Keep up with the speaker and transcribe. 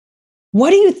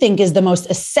What do you think is the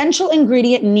most essential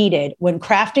ingredient needed when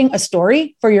crafting a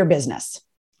story for your business?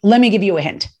 Let me give you a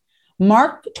hint.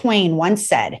 Mark Twain once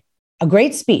said, "A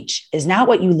great speech is not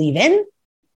what you leave in,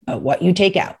 but what you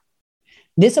take out."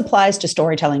 This applies to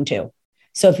storytelling too.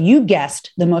 So if you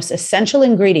guessed the most essential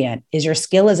ingredient is your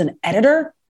skill as an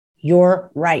editor, you're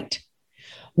right.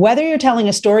 Whether you're telling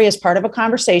a story as part of a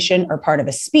conversation or part of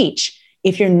a speech,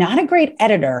 if you're not a great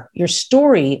editor, your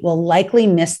story will likely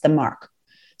miss the mark.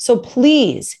 So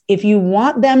please, if you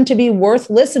want them to be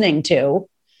worth listening to,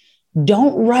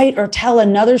 don't write or tell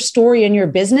another story in your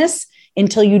business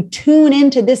until you tune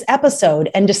into this episode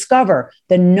and discover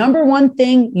the number one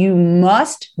thing you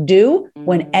must do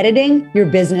when editing your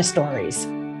business stories.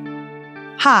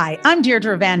 Hi, I'm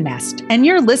Deirdre Van Nest, and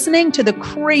you're listening to the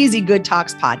Crazy Good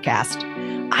Talks podcast.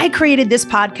 I created this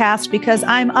podcast because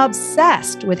I'm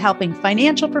obsessed with helping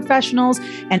financial professionals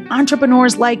and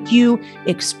entrepreneurs like you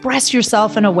express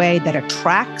yourself in a way that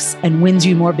attracts and wins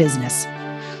you more business.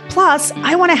 Plus,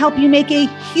 I want to help you make a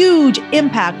huge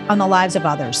impact on the lives of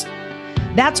others.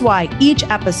 That's why each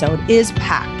episode is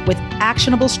packed with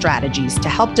actionable strategies to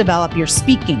help develop your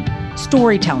speaking,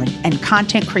 storytelling, and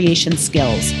content creation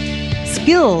skills.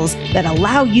 Skills that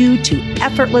allow you to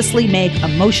effortlessly make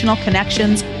emotional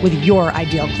connections with your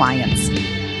ideal clients.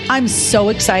 I'm so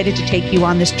excited to take you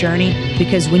on this journey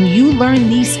because when you learn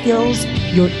these skills,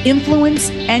 your influence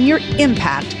and your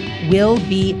impact will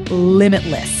be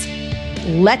limitless.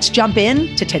 Let's jump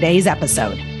into today's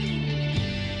episode.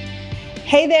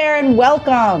 Hey there and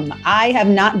welcome. I have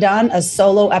not done a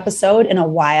solo episode in a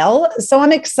while, so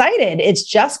I'm excited. It's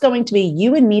just going to be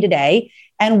you and me today.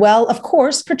 And well, of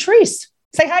course, Patrice.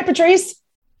 Say hi, Patrice.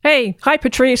 Hey. Hi,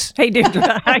 Patrice. Hey,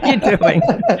 Deirdre. How you doing?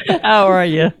 How are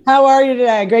you? How are you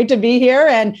today? Great to be here.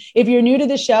 And if you're new to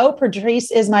the show, Patrice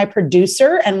is my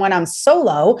producer. And when I'm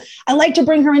solo, I like to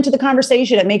bring her into the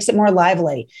conversation. It makes it more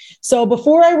lively. So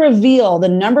before I reveal the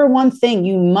number one thing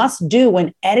you must do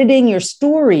when editing your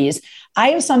stories, I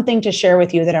have something to share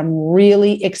with you that I'm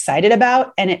really excited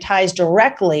about, and it ties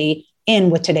directly in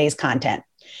with today's content.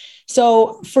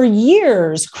 So for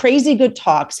years, Crazy Good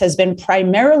Talks has been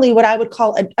primarily what I would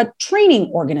call a training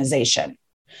organization.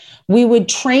 We would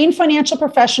train financial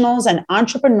professionals and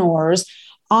entrepreneurs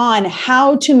on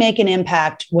how to make an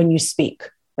impact when you speak,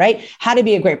 right? How to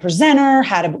be a great presenter,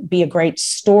 how to be a great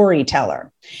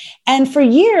storyteller. And for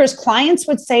years, clients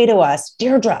would say to us,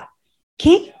 "Deirdre,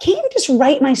 can't you just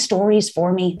write my stories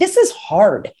for me? This is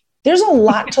hard. There's a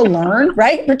lot to learn,"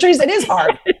 right? Patrice, it is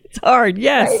hard. It's hard,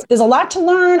 yes. Right? There's a lot to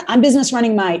learn. I'm busy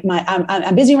running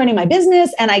my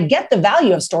business, and I get the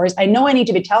value of stories. I know I need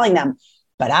to be telling them,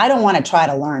 but I don't want to try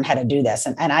to learn how to do this.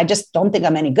 And I just don't think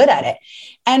I'm any good at it.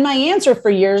 And my answer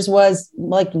for years was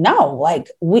like, no,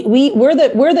 like we're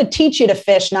the teach you to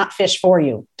fish, not fish for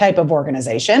you type of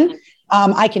organization.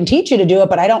 I can teach you to do it,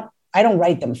 but I don't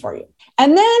write them for you.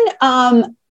 And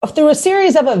then through a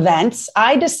series of events,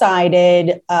 I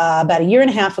decided about a year and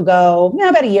a half ago,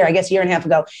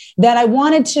 that I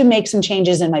wanted to make some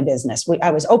changes in my business.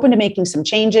 I was open to making some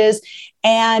changes,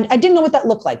 and I didn't know what that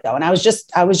looked like though. And I was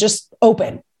just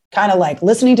open, kind of like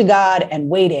listening to God and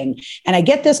waiting. And I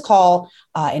get this call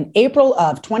in April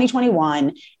of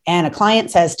 2021, and a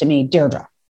client says to me, "Deirdre,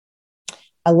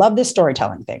 I love this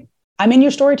storytelling thing. I'm in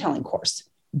your storytelling course,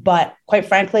 but quite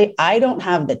frankly, I don't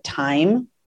have the time,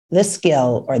 the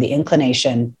skill, or the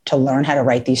inclination to learn how to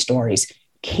write these stories.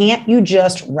 Can't you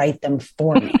just write them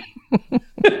for me?"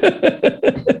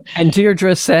 And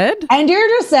Deirdre said?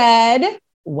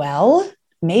 "Well,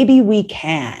 maybe we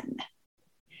can."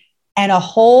 And a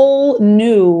whole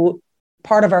new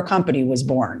part of our company was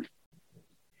born.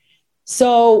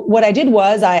 So what I did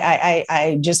was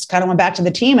I just kind of went back to the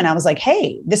team and I was like,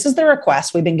 "Hey, this is the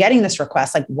request. We've been getting this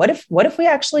request. Like, what if we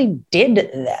actually did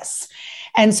this?"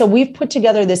 And so we've put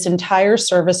together this entire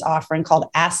service offering called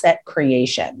Asset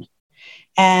Creation.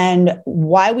 And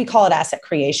why we call it Asset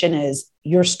Creation is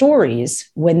your stories,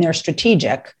 when they're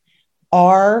strategic,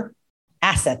 are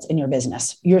assets in your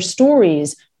business. Your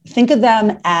stories, think of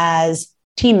them as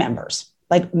team members.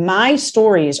 Like my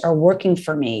stories are working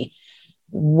for me,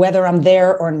 whether I'm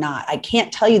there or not. I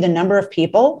can't tell you the number of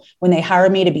people when they hire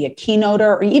me to be a keynoter,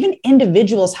 or even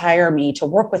individuals hire me to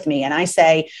work with me. And I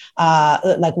say,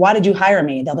 like, "Why did you hire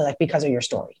me?" They'll be like, "Because of your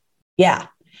story." Yeah.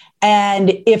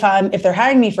 And if they're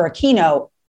hiring me for a keynote,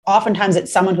 oftentimes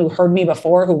it's someone who heard me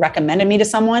before, who recommended me to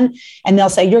someone, and they'll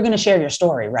say, "You're going to share your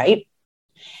story, right?"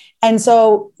 And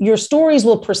so your stories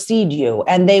will precede you,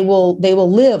 and they will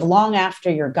live long after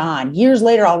you're gone. Years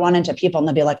later, I'll run into people and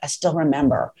they'll be like, I still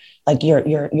remember like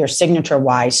your signature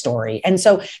why story. And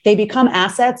so they become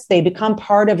assets. They become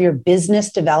part of your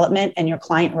business development and your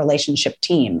client relationship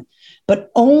team,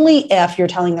 but only if you're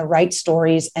telling the right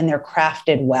stories and they're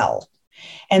crafted well.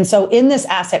 And so in this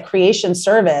asset creation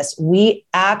service, we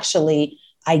actually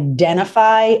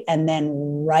identify and then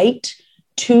write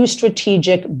 2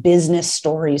 strategic business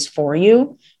stories for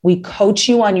you. We coach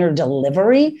you on your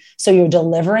delivery, so you're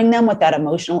delivering them with that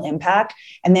emotional impact.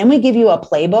 And then we give you a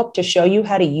playbook to show you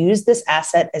how to use this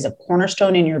asset as a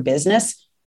cornerstone in your business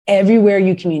everywhere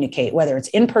you communicate, whether it's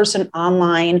in person,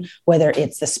 online, whether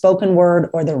it's the spoken word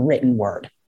or the written word.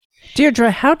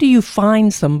 Deirdre, how do you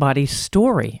find somebody's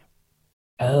story?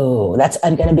 Oh, that's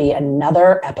going to be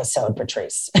another episode,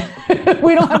 Patrice.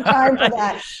 We don't have time for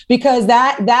that, because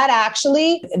that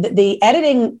actually the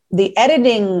editing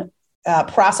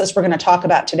process we're going to talk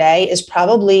about today is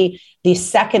probably the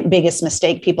second biggest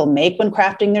mistake people make when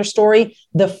crafting their story.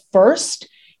 The first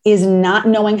is not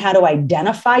knowing how to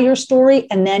identify your story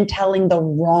and then telling the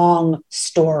wrong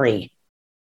story.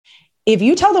 If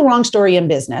you tell the wrong story in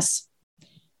business,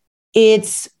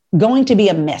 it's going to be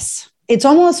a miss. It's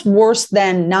almost worse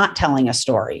than not telling a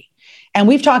story. And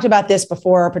we've talked about this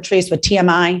before, Patrice, with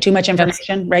TMI, too much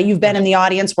information, right? You've been in the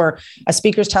audience where a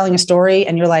speaker's telling a story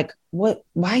and you're like, what?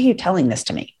 Why are you telling this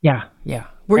to me? Yeah.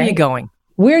 Where are you going?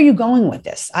 Where are you going with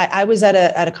this? I was at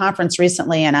a conference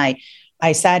recently, and I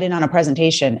sat in on a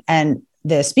presentation, and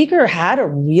the speaker had a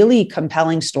really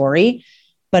compelling story,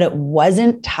 but it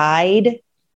wasn't tied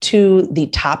to the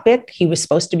topic he was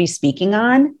supposed to be speaking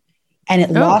on. And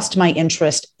it lost my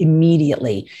interest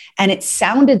immediately. And it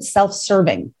sounded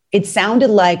self-serving. It sounded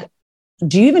like,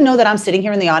 do you even know that I'm sitting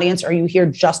here in the audience? Or are you here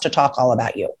just to talk all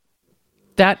about you?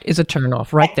 That is a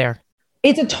turnoff right there.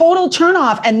 It's a total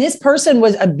turnoff. And this person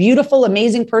was a beautiful,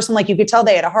 amazing person. Like, you could tell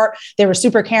they had a heart. They were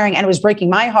super caring, and it was breaking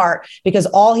my heart because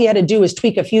all he had to do was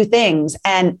tweak a few things.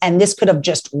 And this could have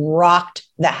just rocked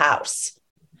the house.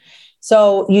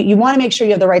 So you want to make sure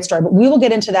you have the right story, but we will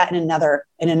get into that in another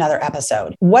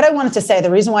episode. What I wanted to say, the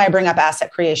reason why I bring up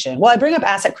asset creation, well, I bring up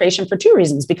asset creation for 2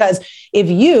 reasons, because if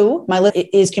you,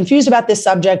 is confused about this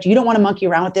subject, you don't want to monkey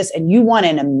around with this, and you want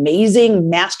an amazing,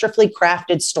 masterfully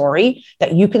crafted story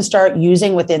that you can start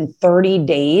using within 30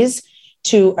 days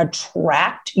to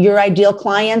attract your ideal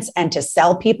clients and to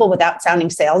sell people without sounding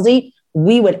salesy,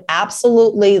 we would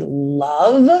absolutely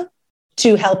love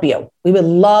to help you. We would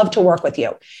love to work with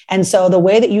you. And so the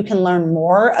way that you can learn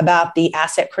more about the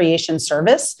asset creation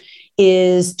service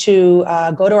is to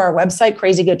go to our website,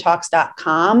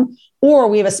 crazygoodtalks.com, or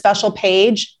we have a special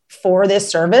page for this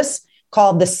service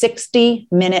called the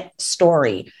 60-minute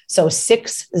story. So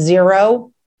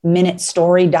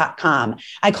 60minutestory.com.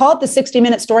 I call it the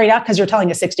 60-minute story, not because you're telling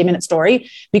a 60-minute story,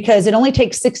 because it only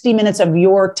takes 60 minutes of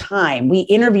your time. We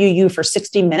interview you for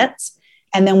 60 minutes,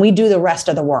 and then we do the rest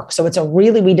of the work. So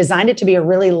we designed it to be a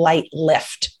really light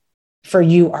lift for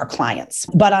you, our clients.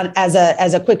 But as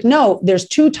a quick note, there's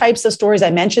 2 types of stories. I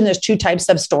mentioned there's 2 types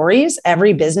of stories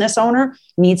every business owner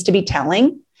needs to be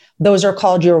telling. Those are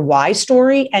called your why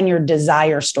story and your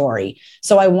desire story.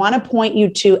 So I want to point you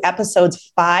to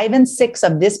episodes 5 and 6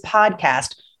 of this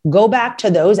podcast. Go back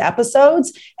to those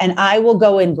episodes, and I will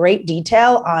go in great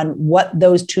detail on what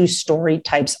those 2 story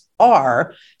types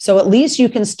are. So at least you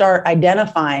can start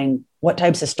identifying what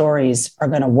types of stories are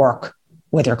going to work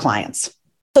with your clients.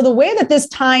 So the way that this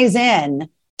ties in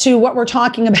to what we're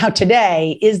talking about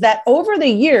today is that over the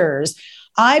years,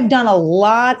 I've done a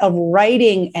lot of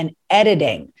writing and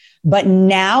editing. But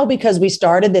now, because we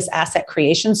started this asset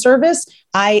creation service,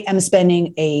 I am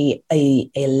spending a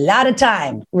lot of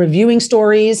time reviewing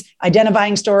stories,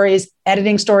 identifying stories,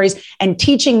 editing stories, and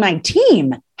teaching my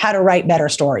team how to write better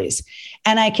stories.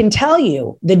 And I can tell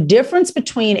you the difference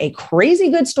between a crazy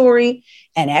good story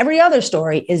and every other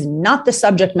story is not the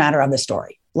subject matter of the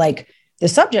story. Like, the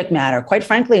subject matter, quite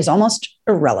frankly, is almost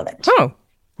irrelevant. Oh,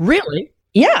 really?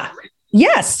 Yeah.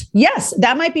 Yes.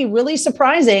 That might be really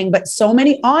surprising, but so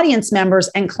many audience members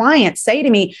and clients say to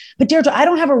me, but Deirdre, I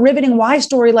don't have a riveting why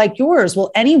story like yours.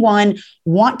 Will anyone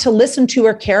want to listen to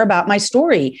or care about my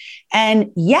story?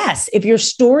 And yes, if your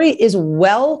story is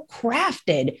well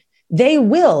crafted, they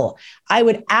will. I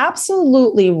would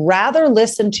absolutely rather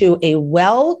listen to a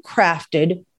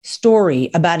well-crafted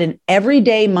story about an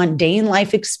everyday mundane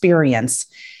life experience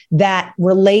that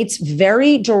relates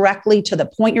very directly to the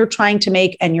point you're trying to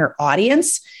make and your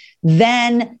audience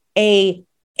than a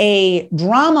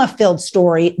drama-filled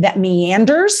story that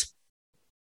meanders,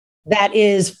 that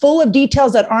is full of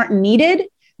details that aren't needed,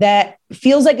 that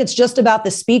feels like it's just about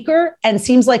the speaker and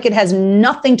seems like it has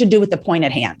nothing to do with the point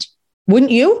at hand.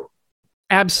 Wouldn't you?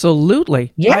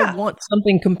 Absolutely. Yeah. I want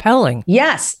something compelling.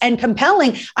 Yes. And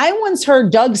compelling. I once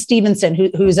heard Doug Stevenson,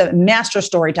 who's a master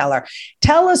storyteller,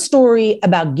 tell a story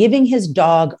about giving his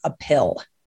dog a pill.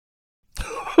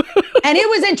 And it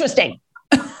was interesting.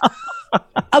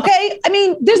 Okay. I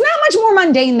mean, there's not much more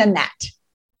mundane than that.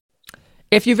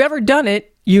 If you've ever done it,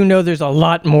 you know there's a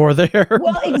lot more there.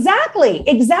 Well, exactly.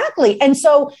 And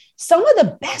so some of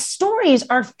the best stories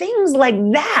are things like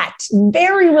that,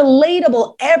 very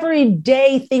relatable,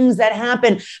 everyday things that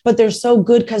happen, but they're so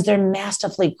good because they're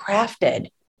masterfully crafted,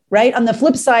 right? On the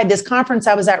flip side, this conference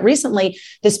I was at recently,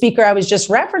 the speaker I was just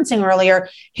referencing earlier,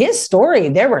 his story,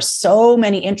 there were so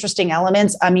many interesting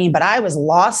elements. I mean, but I was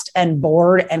lost and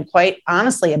bored and quite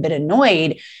honestly a bit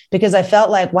annoyed because I felt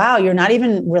like, wow, you're not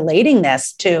even relating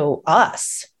this to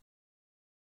us.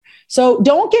 So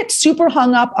don't get super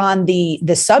hung up on the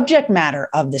subject matter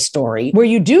of the story. Where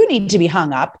you do need to be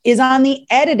hung up is on the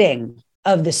editing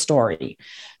of the story.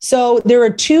 So there are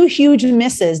two huge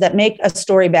misses that make a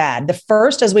story bad. The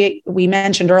first, as we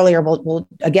mentioned earlier, we'll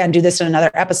again do this in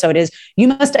another episode, is you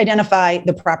must identify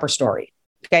the proper story.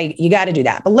 Okay, you got to do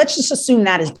that. But let's just assume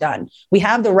that is done. We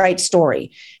have the right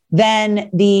story. Then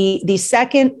the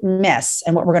second miss,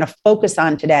 and what we're going to focus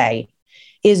on today,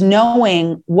 is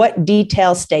knowing what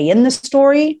details stay in the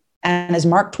story. And as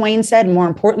Mark Twain said, more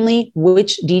importantly,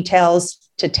 which details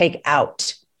to take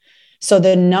out. So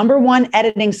the number one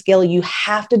editing skill you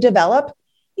have to develop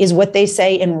is what they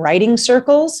say in writing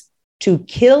circles: to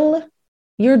kill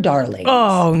your darlings.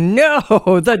 Oh no,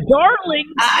 the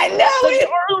darlings. I know the it.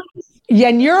 darlings. Yeah,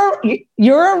 and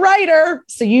you're a writer,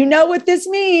 so you know what this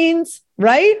means,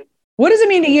 right? What does it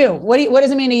mean to you? What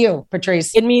does it mean to you,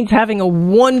 Patrice? It means having a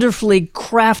wonderfully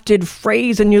crafted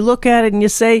phrase and you look at it and you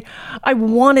say, I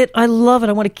want it, I love it,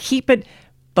 I want to keep it,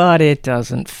 but it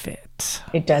doesn't fit.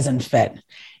 It doesn't fit.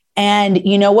 And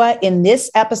you know what? In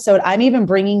this episode, I'm even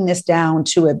bringing this down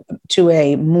to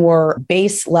a more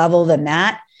base level than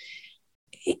that.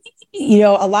 You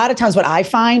know, a lot of times what I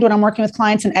find when I'm working with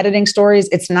clients and editing stories,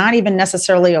 it's not even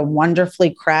necessarily a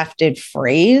wonderfully crafted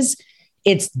phrase.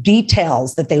 It's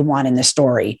details that they want in the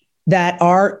story that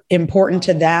are important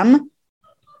to them,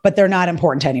 but they're not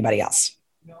important to anybody else.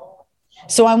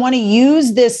 So I want to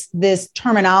use this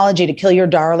terminology, to kill your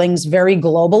darlings, very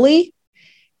globally.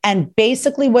 And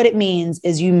basically what it means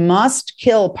is you must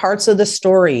kill parts of the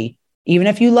story, even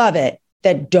if you love it,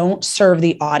 that don't serve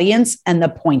the audience and the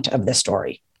point of the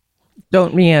story.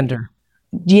 Don't meander.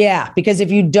 Yeah, because if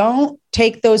you don't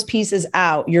take those pieces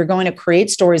out, you're going to create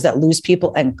stories that lose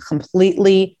people and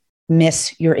completely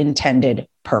miss your intended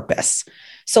purpose.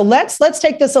 So let's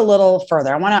take this a little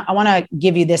further. I want to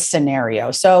give you this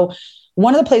scenario. So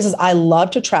one of the places I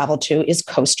love to travel to is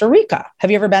Costa Rica.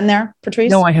 Have you ever been there,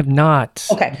 Patrice? No, I have not.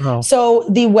 Okay. No. So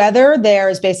the weather there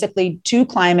is basically two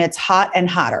climates, hot and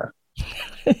hotter.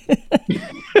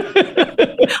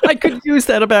 I could use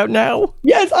that about now.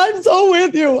 Yes, I'm so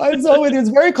with you. It's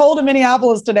very cold in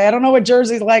Minneapolis today. I don't know what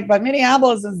Jersey's like, but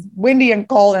Minneapolis is windy and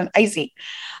cold and icy.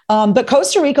 But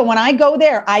Costa Rica, when I go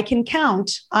there, I can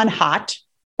count on hot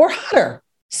or hotter.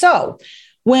 So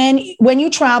when you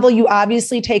travel, you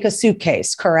obviously take a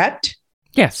suitcase, correct?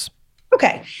 Yes.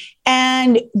 Okay.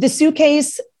 And the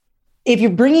suitcase, if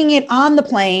you're bringing it on the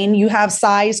plane, you have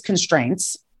size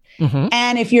constraints. Mm-hmm.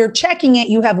 And if you're checking it,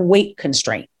 you have weight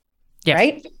constraint, yes.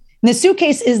 Right? And the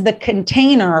suitcase is the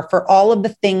container for all of the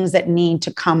things that need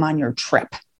to come on your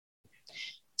trip.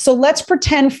 So let's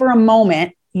pretend for a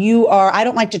moment I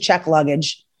don't like to check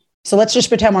luggage. So let's just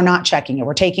pretend we're not checking it.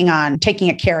 We're taking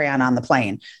a carry-on on the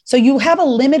plane. So you have a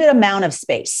limited amount of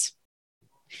space.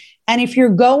 And if you're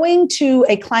going to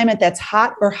a climate that's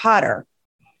hot or hotter,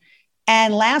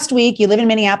 and last week you live in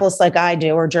Minneapolis like I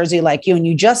do, or Jersey like you, and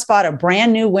you just bought a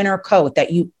brand new winter coat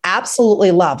that you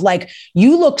absolutely love. Like,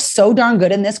 you look so darn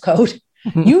good in this coat.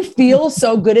 You feel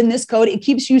so good in this coat. It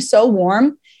keeps you so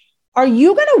warm. Are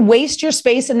you going to waste your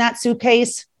space in that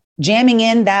suitcase jamming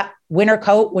in that winter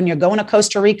coat when you're going to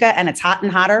Costa Rica and it's hot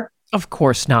and hotter? Of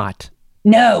course not.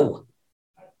 No,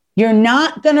 you're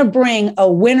not going to bring a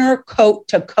winter coat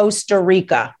to Costa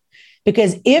Rica,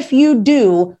 because if you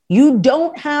do, you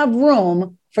don't have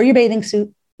room for your bathing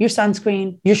suit, your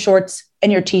sunscreen, your shorts,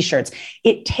 and your t-shirts.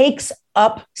 It takes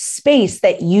up space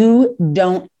that you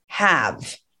don't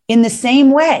have. In the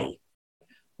same way,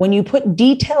 when you put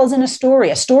details in a story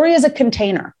is a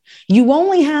container. You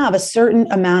only have a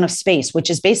certain amount of space, which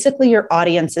is basically your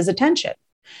audience's attention.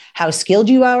 How skilled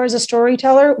you are as a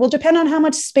storyteller will depend on how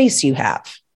much space you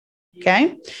have.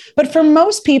 Okay. But for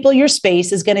most people, your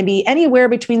space is going to be anywhere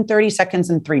between 30 seconds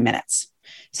and 3 minutes.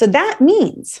 So that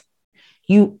means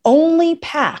you only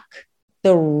pack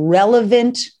the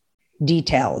relevant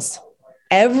details.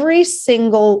 Every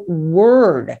single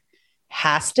word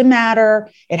has to matter.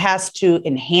 It has to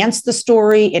enhance the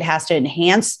story. It has to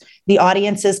enhance the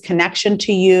audience's connection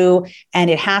to you. And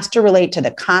it has to relate to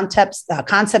the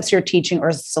concepts you're teaching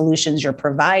or solutions you're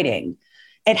providing.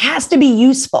 It has to be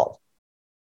useful.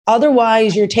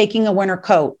 Otherwise, you're taking a winter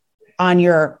coat on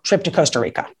your trip to Costa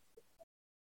Rica.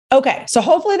 Okay, so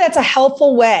hopefully that's a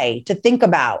helpful way to think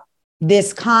about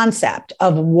this concept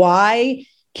of why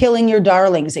killing your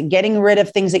darlings and getting rid of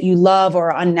things that you love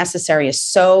or are unnecessary is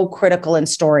so critical in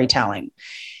storytelling.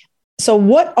 So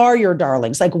what are your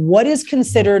darlings? Like, what is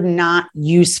considered not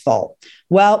useful?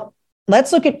 Well,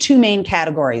 let's look at two main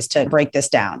categories to break this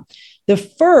down. The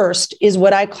first is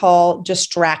what I call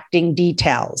distracting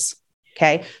details.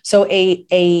 Okay, so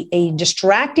a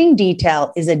distracting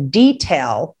detail is a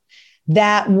detail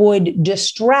that would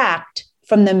distract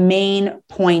from the main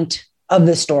point of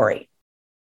the story.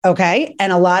 Okay.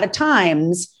 And a lot of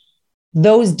times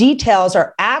those details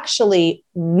are actually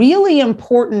really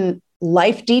important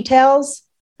life details.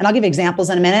 And I'll give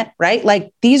examples in a minute, right?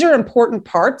 Like these are important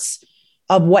parts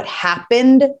of what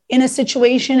happened in a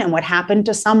situation and what happened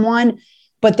to someone,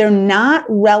 but they're not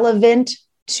relevant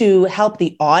to help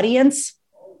the audience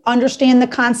understand the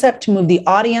concept, to move the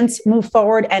audience move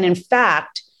forward. And in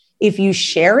fact, if you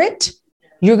share it,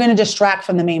 you're going to distract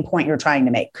from the main point you're trying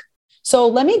to make. So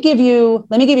let me give you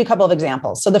a couple of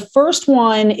examples. So the first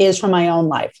one is from my own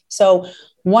life. So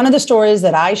one of the stories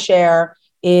that I share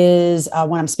is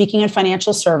when I'm speaking in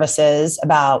financial services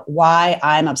about why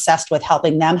I'm obsessed with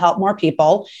helping them help more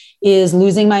people, is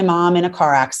losing my mom in a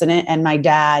car accident and my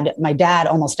dad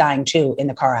almost dying too in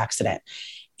the car accident.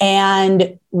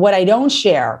 And what I don't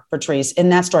share, Patrice, in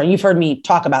that story, you've heard me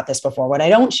talk about this before, what I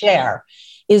don't share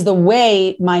is the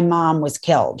way my mom was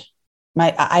killed.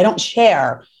 I don't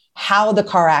share how the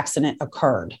car accident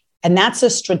occurred. And that's a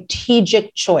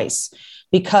strategic choice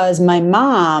because my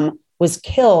mom was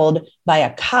killed by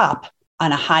a cop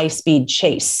on a high-speed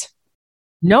chase.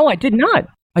 No, I did not.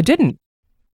 I didn't.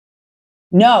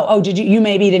 No. Oh, did you? You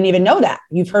maybe didn't even know that.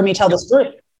 You've heard me tell the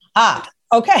story.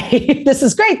 Okay. This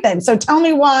is great then. So tell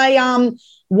me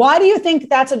why do you think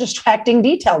that's a distracting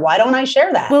detail? Why don't I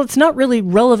share that? Well, it's not really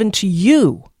relevant to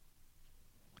you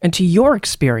and to your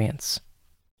experience.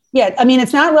 Yeah. I mean,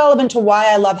 it's not relevant to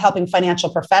why I love helping financial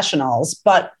professionals,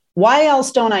 but why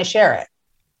else don't I share it?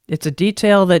 It's a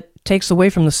detail that takes away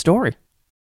from the story.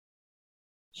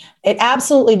 It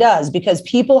absolutely does, because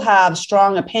people have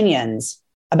strong opinions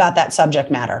about that subject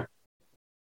matter.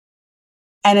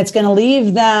 And it's going to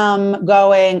leave them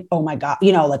going, oh my God,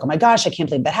 oh my gosh, I can't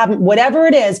believe that happened. Whatever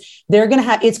it is,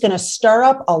 it's going to stir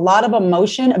up a lot of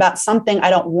emotion about something I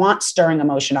don't want stirring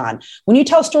emotion on. When you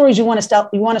tell stories, you want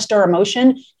to stir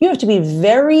emotion, you have to be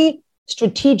very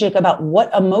strategic about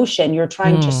what emotion you're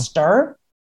trying to stir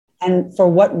and for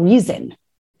what reason.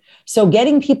 So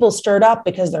getting people stirred up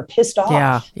because they're pissed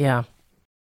off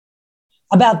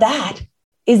about that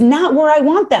is not where I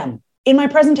want them in my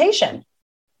presentation.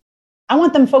 I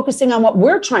want them focusing on what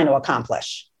we're trying to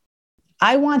accomplish.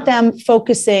 I want them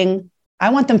focusing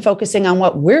on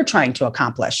what we're trying to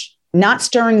accomplish, not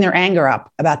stirring their anger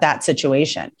up about that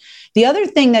situation. The other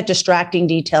thing that distracting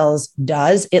details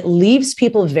does, it leaves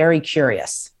people very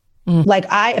curious. Like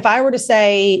if I were to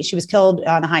say she was killed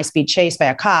on a high-speed chase by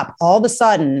a cop, all of a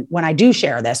sudden, when I do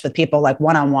share this with people like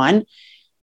one-on-one,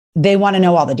 they want to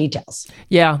know all the details.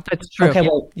 Yeah, that's true. Okay,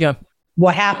 well, yeah.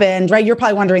 What happened, right? You're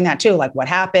probably wondering that too. Like what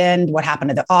happened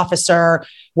to the officer,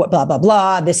 what blah, blah,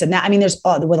 blah, this and that. I mean, there's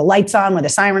with the lights on, with the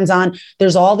sirens on,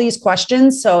 there's all these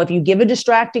questions. So if you give a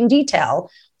distracting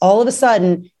detail, all of a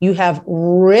sudden you have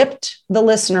ripped the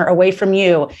listener away from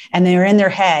you and they're in their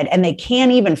head and they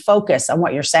can't even focus on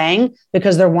what you're saying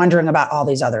because they're wondering about all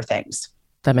these other things.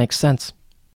 That makes sense.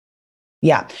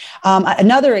 Yeah.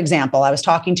 Another example, I was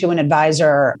talking to an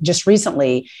advisor just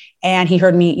recently and he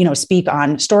heard me, speak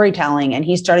on storytelling and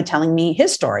he started telling me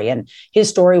his story. And his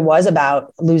story was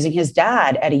about losing his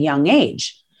dad at a young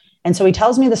age. And so he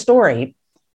tells me the story,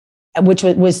 which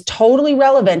was totally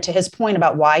relevant to his point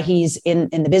about why he's in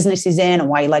the business he's in and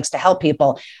why he likes to help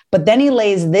people. But then he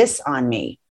lays this on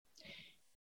me.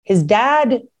 His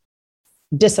dad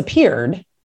disappeared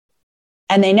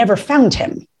and they never found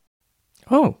him.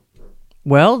 Oh.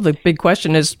 Well, the big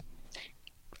question is,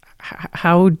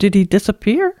 how did he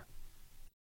disappear?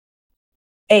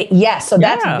 Yes. So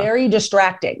that's very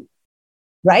distracting,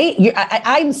 right?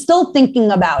 I'm still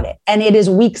thinking about it and it is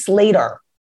weeks later.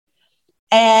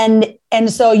 And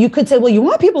so you could say, well, you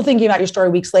want people thinking about your story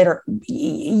weeks later.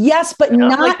 Yes, but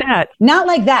not like that. Not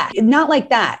like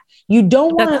that. You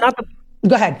don't want to.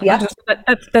 Go ahead. Yeah.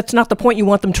 That's not the point you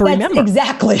want them to remember.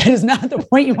 Exactly. That is not the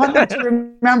point you want them to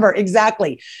remember.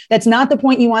 Exactly. That's not the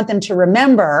point you want them to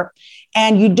remember.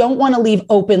 And you don't want to leave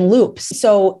open loops.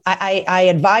 So I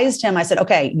advised him, I said,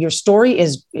 okay, your story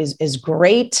is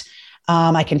great.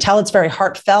 I can tell it's very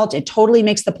heartfelt. It totally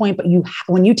makes the point, but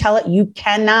when you tell it, you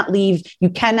cannot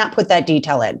put that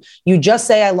detail in. You just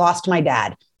say, I lost my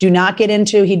dad. Do not get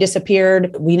into, he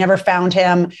disappeared, we never found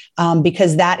him,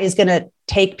 because that is going to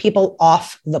take people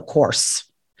off the course.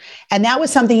 And that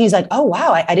was something he's like, oh,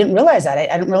 wow, I didn't realize that.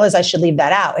 I didn't realize I should leave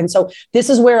that out. And so this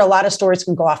is where a lot of stories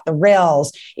can go off the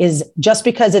rails, is just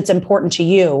because it's important to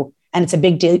you and it's a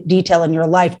big detail in your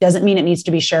life doesn't mean it needs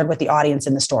to be shared with the audience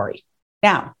in the story.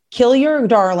 Now, kill your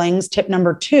darlings. Tip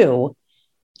number 2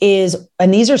 is,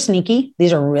 and these are sneaky,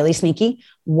 these are really sneaky.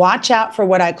 Watch out for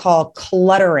what I call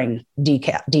cluttering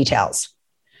details.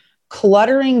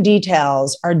 Cluttering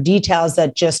details are details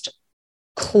that just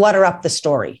clutter up the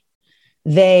story.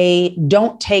 They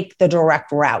don't take the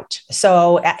direct route.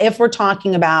 So if we're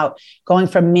talking about going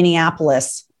from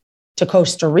Minneapolis to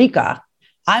Costa Rica,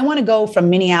 I want to go from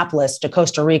Minneapolis to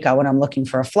Costa Rica when I'm looking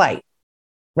for a flight,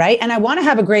 right? And I want to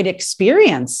have a great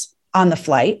experience on the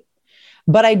flight,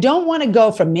 but I don't want to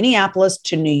go from Minneapolis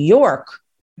to New York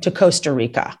to Costa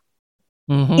Rica.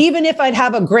 Mm-hmm. Even if I'd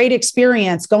have a great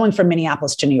experience going from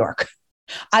Minneapolis to New York.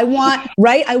 I want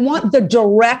the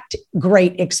direct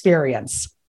great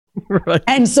experience. Right.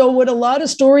 And so what a lot of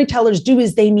storytellers do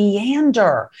is they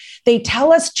meander. They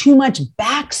tell us too much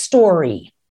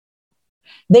backstory.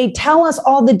 They tell us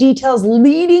all the details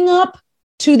leading up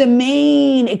to the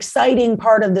main exciting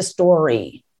part of the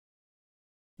story.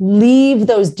 Leave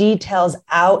those details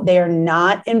out. They are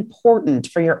not important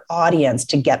for your audience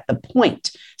to get the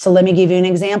point. So let me give you an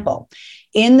example.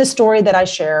 In the story that I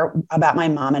share about my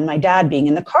mom and my dad being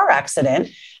in the car accident,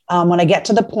 when I get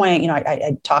to the point,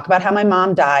 I talk about how my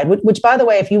mom died, which by the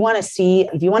way, if you want to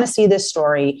see this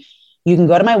story, you can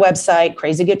go to my website,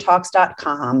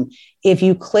 crazygoodtalks.com. If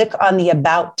you click on the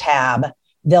About tab,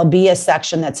 there'll be a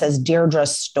section that says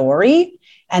Deirdre's story.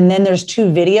 And then there's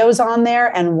 2 videos on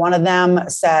there. And one of them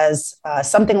says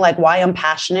something like why I'm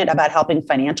passionate about helping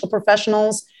financial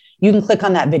professionals. You can click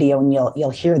on that video and you'll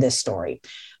hear this story.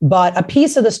 But a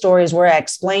piece of the story is where I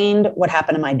explained what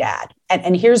happened to my dad.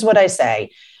 And here's what I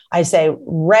say. I say,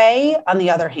 Ray, on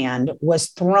the other hand, was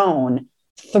thrown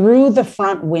through the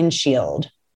front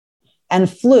windshield and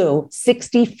flew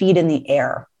 60 feet in the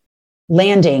air,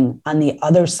 landing on the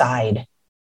other side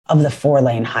of the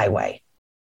 4-lane highway.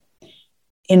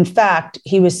 In fact,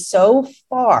 he was so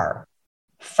far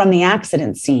from the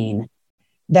accident scene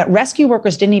that rescue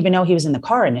workers didn't even know he was in the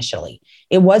car initially.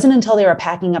 It wasn't until they were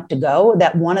packing up to go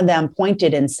that one of them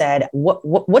pointed and said,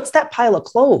 what's that pile of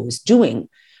clothes doing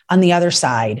on the other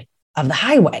side of the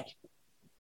highway?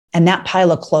 And that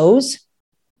pile of clothes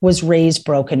was Ray's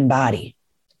broken body.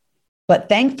 But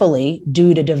thankfully,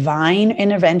 due to divine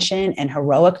intervention and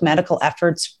heroic medical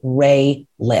efforts, Ray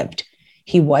lived.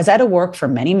 He was out of work for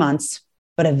many months,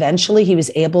 but eventually he was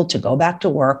able to go back to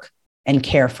work and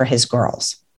care for his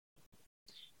girls.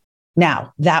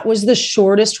 Now, that was the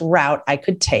shortest route I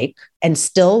could take and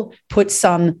still put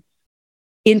some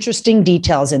interesting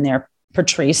details in there,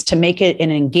 Patrice, to make it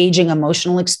an engaging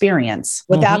emotional experience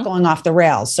without going off the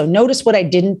rails. So notice what I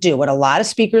didn't do. What a lot of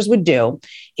speakers would do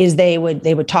is they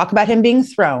would talk about him being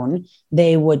thrown.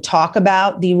 They would talk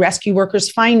about the rescue workers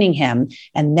finding him.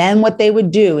 And then what they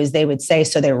would do is they would say,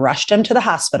 so they rushed him to the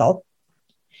hospital.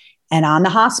 And at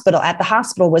the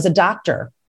hospital was a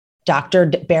doctor, Dr.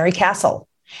 Barry Castle.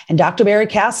 And Dr. Barry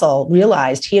Castle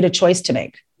realized he had a choice to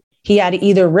make. He had to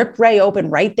either rip Ray open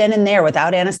right then and there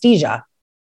without anesthesia,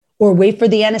 or wait for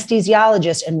the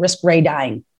anesthesiologist and risk Ray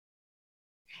dying.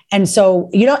 And so,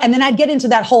 and then I'd get into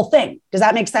that whole thing. Does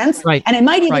that make sense? Right. And it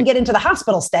might even get into the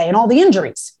hospital stay and all the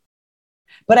injuries.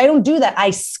 But I don't do that.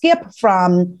 I skip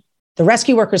from the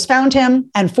rescue workers found him,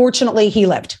 and fortunately he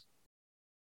lived.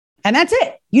 And that's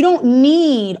it. You don't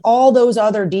need all those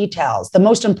other details. The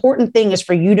most important thing is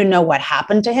for you to know what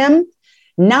happened to him,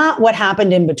 not what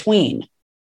happened in between.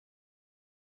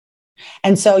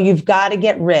 And so you've got to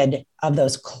get rid of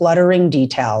those cluttering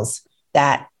details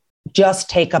that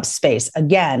just take up space.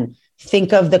 Again,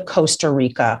 think of the Costa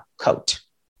Rica coat.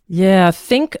 Yeah,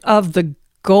 think of the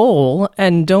goal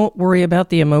and don't worry about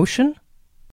the emotion.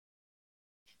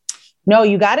 No,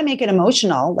 you got to make it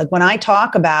emotional. Like when I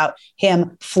talk about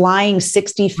him flying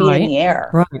 60 feet in the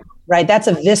air, right? That's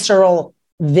a visceral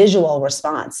visual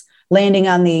response, landing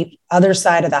on the other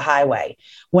side of the highway.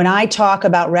 When I talk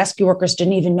about rescue workers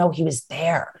didn't even know he was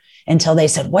there until they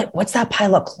said, what's that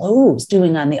pile of clothes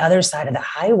doing on the other side of the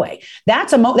highway?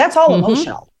 That's all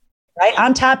emotional. right?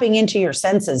 I'm tapping into your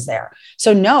senses there.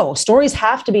 So no, stories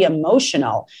have to be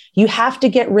emotional. You have to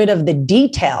get rid of the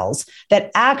details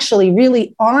that actually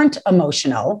really aren't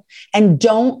emotional and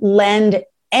don't lend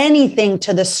anything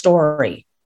to the story.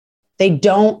 They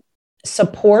don't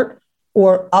support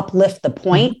or uplift the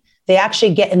point. They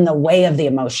actually get in the way of the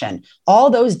emotion. All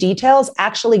those details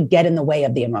actually get in the way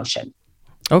of the emotion.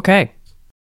 Okay.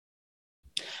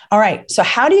 All right. So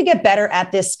how do you get better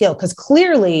at this skill? Because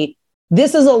clearly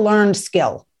this is a learned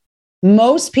skill.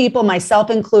 Most people, myself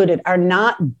included, are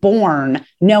not born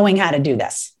knowing how to do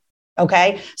this.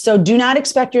 Okay. So do not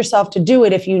expect yourself to do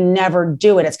it if you never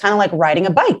do it. It's kind of like riding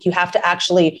a bike. You have to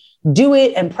actually do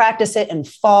it and practice it and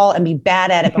fall and be bad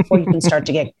at it before you can start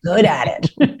to get good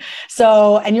at it.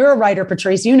 So, and you're a writer,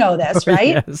 Patrice, you know this,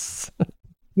 right? Yes.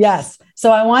 Yes.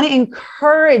 So I want to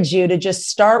encourage you to just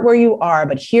start where you are,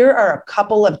 but here are a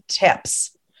couple of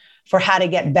tips for how to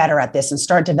get better at this and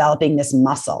start developing this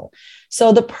muscle.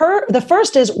 So the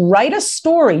first is write a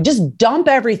story. Just dump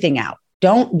everything out.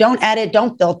 Don't edit,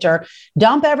 don't filter,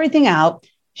 dump everything out,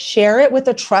 share it with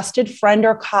a trusted friend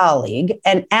or colleague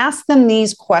and ask them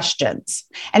these questions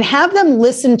and have them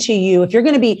listen to you. If you're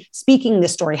going to be speaking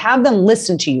this story, have them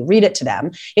listen to you, read it to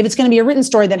them. If it's going to be a written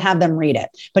story, then have them read it.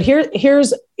 But here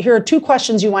are two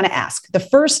questions you want to ask. The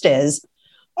first is,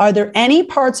 are there any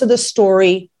parts of the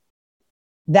story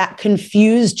that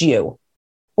confused you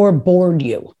or bored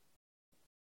you?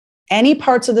 Any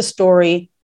parts of the story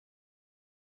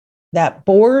that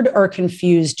bored or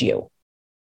confused you?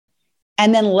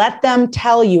 And then let them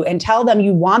tell you and tell them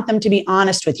you want them to be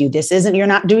honest with you. You're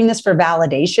not doing this for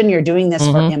validation. You're doing this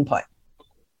for input.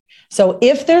 So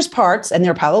if there's parts, and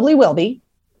there probably will be,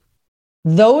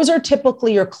 those are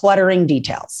typically your cluttering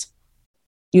details.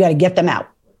 You got to get them out.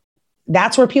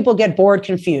 That's where people get bored,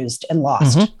 confused, and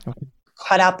lost.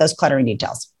 Cut out those cluttering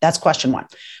details. That's question one.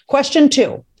 Question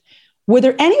two, were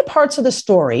there any parts of the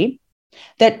story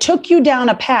that took you down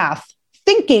a path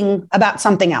thinking about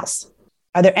something else?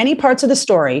 Are there any parts of the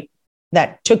story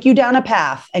that took you down a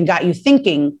path and got you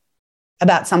thinking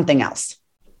about something else?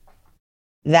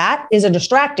 That is a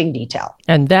distracting detail.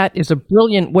 And that is a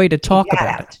brilliant way to talk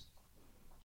about it.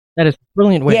 That is a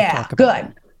brilliant way to talk about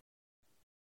it.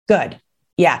 Good.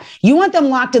 Yeah. You want them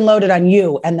locked and loaded on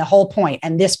you and the whole point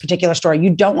and this particular story. You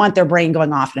don't want their brain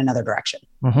going off in another direction.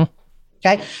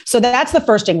 Okay. So that's the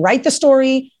first thing. Write the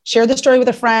story, share the story with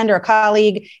a friend or a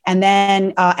colleague, and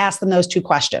then ask them those two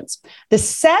questions. The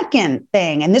second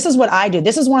thing, and this is what I do,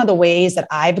 this is one of the ways that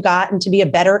I've gotten to be a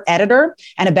better editor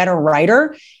and a better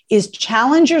writer, is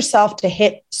challenge yourself to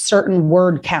hit certain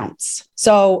word counts.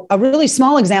 So a really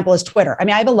small example is Twitter. I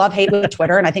mean, I have a love-hate with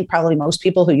Twitter, and I think probably most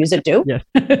people who use it do. Yeah.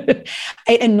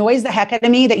 It annoys the heck out of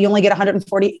me that you only get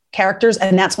 140 characters,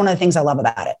 and that's one of the things I love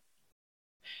about it.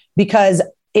 Because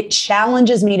it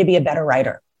challenges me to be a better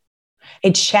writer.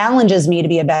 It challenges me to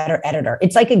be a better editor.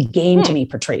 It's like a game to me,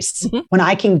 Patrice, when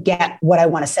I can get what I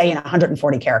want to say in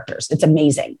 140 characters. It's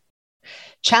amazing.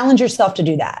 Challenge yourself to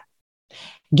do that.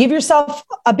 Give yourself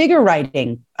a bigger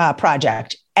writing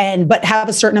project, but have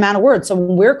a certain amount of words. So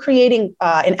when we're creating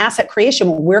in asset creation,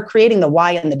 when we're creating the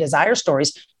why and the desire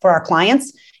stories for our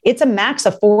clients, it's a max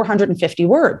of 450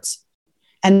 words.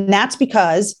 And that's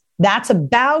because that's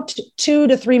about 2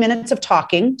 to 3 minutes of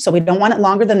talking. So we don't want it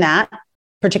longer than that,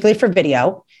 particularly for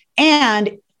video.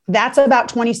 And that's about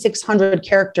 2,600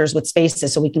 characters with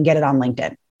spaces so we can get it on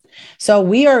LinkedIn. So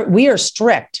we are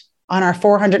strict on our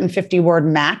 450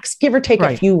 word max, give or take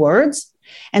a few words.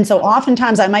 And so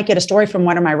oftentimes I might get a story from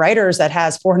one of my writers that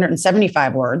has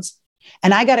 475 words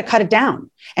and I got to cut it down.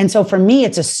 And so for me,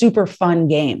 it's a super fun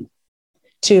game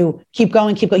to keep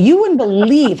going. You wouldn't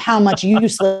believe how much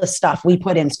useless stuff we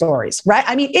put in stories, right?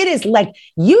 I mean, it is like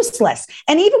useless.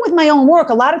 And even with my own work,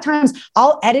 a lot of times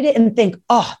I'll edit it and think,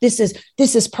 oh, this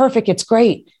is perfect. It's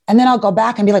great. And then I'll go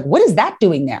back and be like, what is that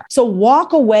doing there? So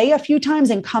walk away a few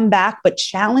times and come back, but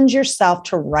challenge yourself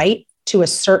to write to a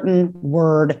certain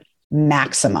word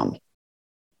maximum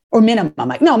or minimum.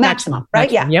 Maximum,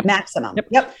 right? Yeah. Yep. Maximum.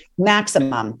 Yep.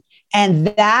 Maximum. And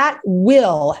that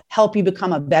will help you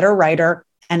become a better writer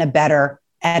and a better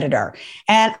editor.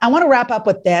 And I want to wrap up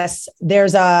with this.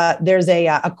 There's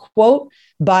a quote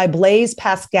by Blaise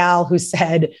Pascal who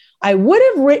said, "I would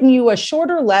have written you a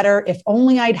shorter letter if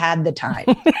only I'd had the time."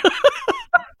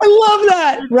 I love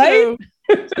that, right?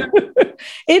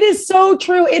 It is so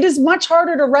true. It is much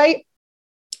harder to write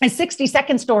a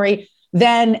 60-second story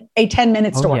than a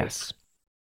 10-minute story. Oh, yes.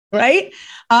 Right?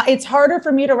 It's harder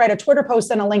for me to write a Twitter post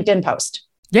than a LinkedIn post.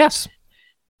 Yes.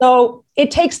 So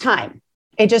it takes time.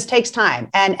 It just takes time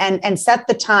and set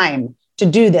the time to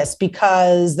do this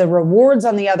because the rewards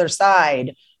on the other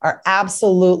side are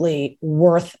absolutely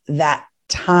worth that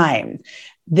time.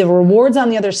 The rewards on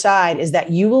the other side is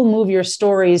that you will move your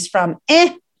stories from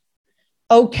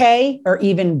okay, or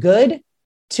even good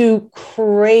to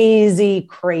crazy,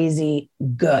 crazy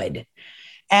good.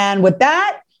 And with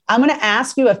that, I'm going to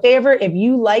ask you a favor. If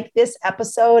you like this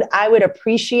episode, I would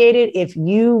appreciate it if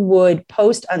you would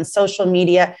post on social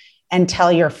media and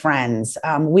tell your friends.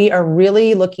 We are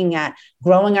really looking at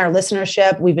growing our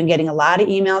listenership. We've been getting a lot of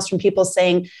emails from people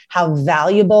saying how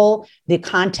valuable the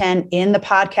content in the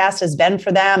podcast has been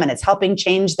for them, and it's helping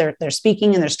change their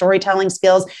speaking and their storytelling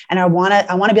skills. And I want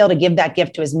to be able to give that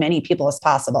gift to as many people as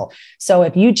possible. So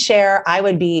if you'd share, I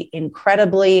would be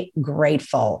incredibly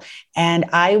grateful. And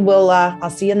I will. I'll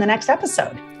see you in the next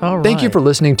episode. All right. Thank you for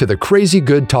listening to the Crazy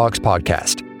Good Talks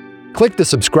podcast. Click the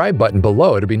subscribe button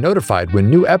below to be notified when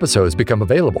new episodes become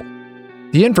available.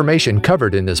 The information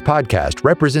covered in this podcast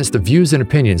represents the views and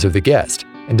opinions of the guest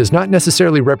and does not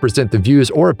necessarily represent the views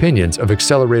or opinions of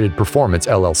Accelerated Performance,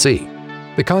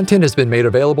 LLC. The content has been made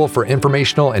available for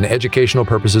informational and educational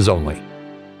purposes only.